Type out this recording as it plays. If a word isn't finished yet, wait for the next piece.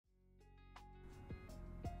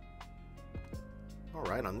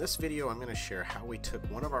Alright, on this video I'm going to share how we took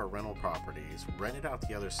one of our rental properties, rented out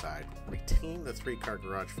the other side, retained the 3-car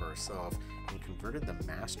garage for ourselves, and converted the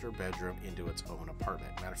master bedroom into its own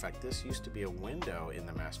apartment. Matter of fact, this used to be a window in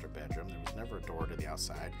the master bedroom. There was never a door to the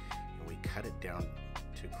outside, and we cut it down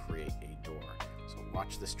to create a door. So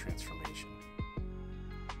watch this transformation.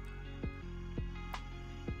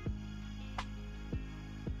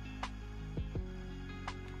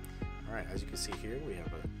 Alright, as you can see here, we have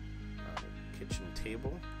a kitchen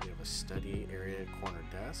table, we have a study area corner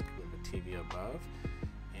desk, we have a TV above,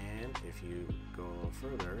 and if you go a little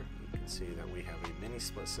further, you can see that we have a mini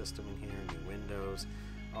split system in here, new windows.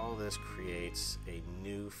 All this creates a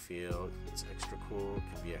new feel. It's extra cool,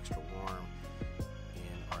 can be extra warm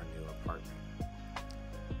in our new apartment.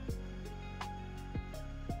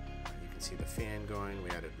 You can see the fan going,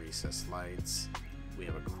 we added recessed lights, we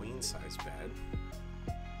have a queen size bed.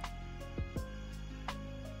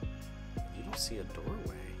 See a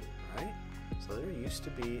doorway, right? So there used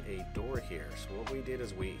to be a door here. So what we did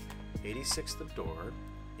is we 86'd the door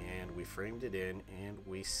and we framed it in and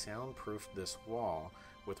we soundproofed this wall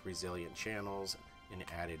with resilient channels and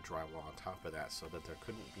added drywall on top of that so that there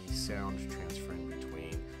couldn't be sound transferring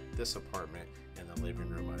between this apartment and the living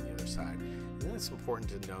room on the other side. And then it's important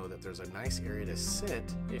to know that there's a nice area to sit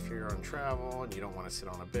if you're on travel and you don't want to sit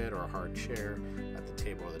on a bed or a hard chair at the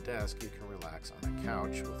table or the desk. You can relax on a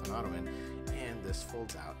couch with an ottoman, and this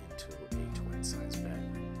folds out into a twin size bed.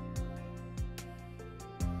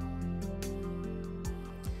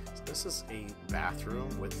 So this is a bathroom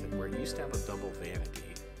where it used to have a double vanity.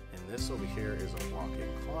 And this over here is a walk-in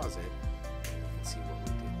closet, and you can see what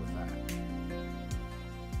we did with that.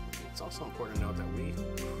 It's also important to note that we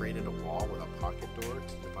created a wall with a pocket door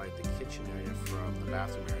to divide the kitchen area from the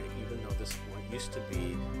bathroom area, even though this one used to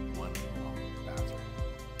be one long bathroom.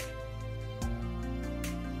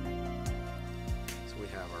 So we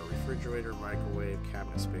have our refrigerator, microwave,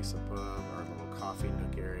 cabinet space above, our little coffee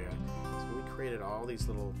nook area. So we created all these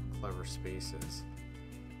little clever spaces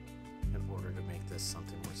in order to make this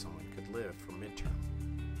something where someone could live for midterm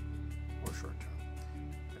or short term.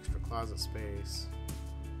 Extra closet space.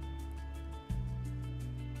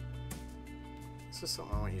 This is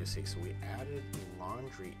something I want you to see. So we added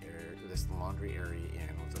laundry area, this laundry area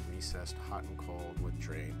in with a recessed hot and cold with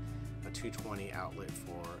drain, a 220 outlet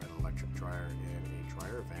for an electric dryer, and a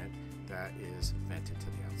dryer vent that is vented to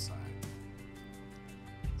the outside.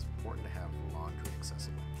 It's important to have laundry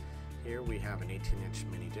accessible. Here we have an 18-inch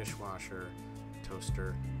mini dishwasher,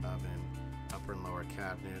 toaster, oven, upper and lower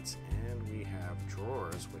cabinets, and we have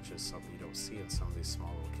drawers, which is something you don't see in some of these small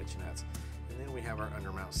little kitchenettes. And then we have our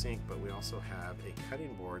undermount sink, but we also have a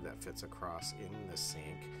cutting board that fits across in the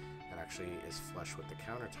sink that actually is flush with the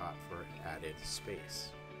countertop for added space.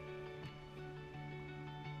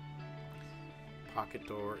 Pocket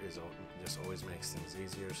door just always makes things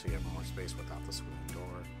easier, so you have more space without the swinging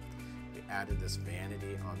door. We added this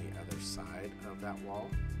vanity on the other side of that wall,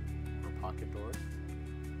 or pocket door.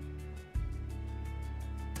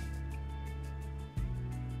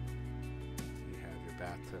 You have your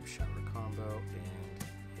bathtub shower combo and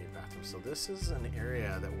a bathroom. So this is an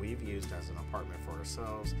area that we've used as an apartment for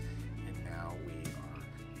ourselves, and now we are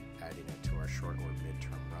adding it to our short or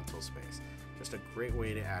midterm rental space. Just a great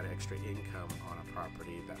way to add extra income on a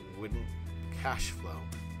property that wouldn't cash flow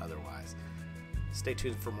otherwise. Stay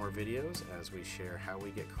tuned for more videos as we share how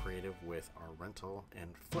we get creative with our rental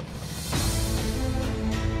and footprint.